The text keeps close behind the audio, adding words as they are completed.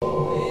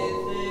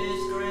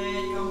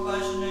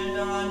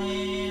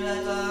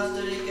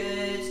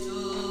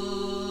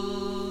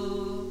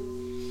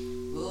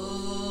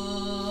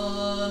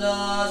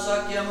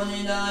ャム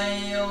ニ大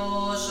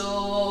王将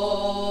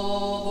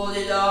ボ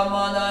ディダ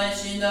マ大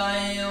師大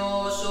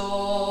王将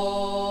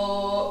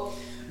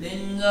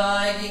臨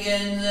在紀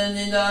元前二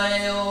大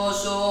王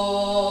将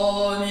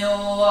明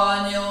和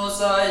如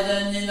来前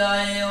二大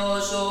王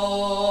将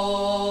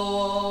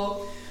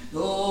道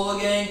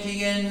元紀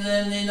元前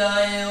二大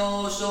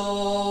王将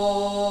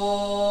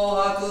白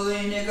衣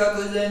二角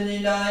前二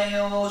大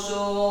王将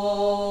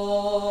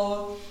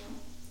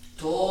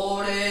東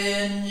霊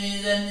園寺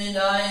前二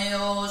大王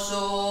将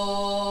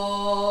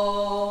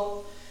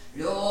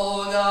両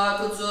学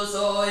靴宗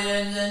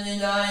園前二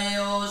大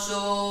王将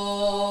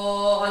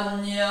般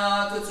若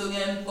靴元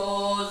宝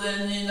前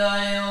二大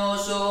王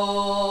将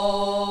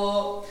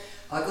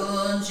白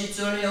雲質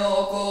良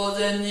好前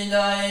二大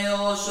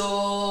王将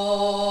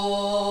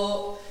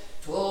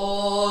東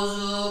図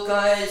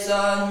海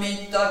山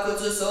密託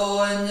靴宗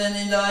園前二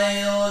大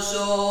王将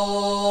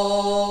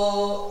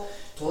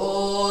東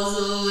図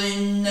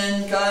因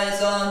縁海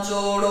山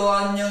長老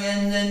安如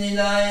元前二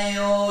大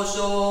王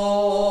将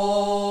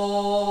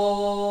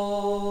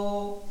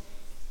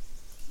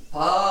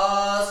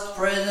Past,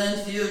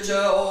 present,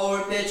 future,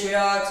 all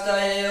patriarchs大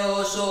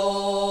王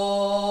将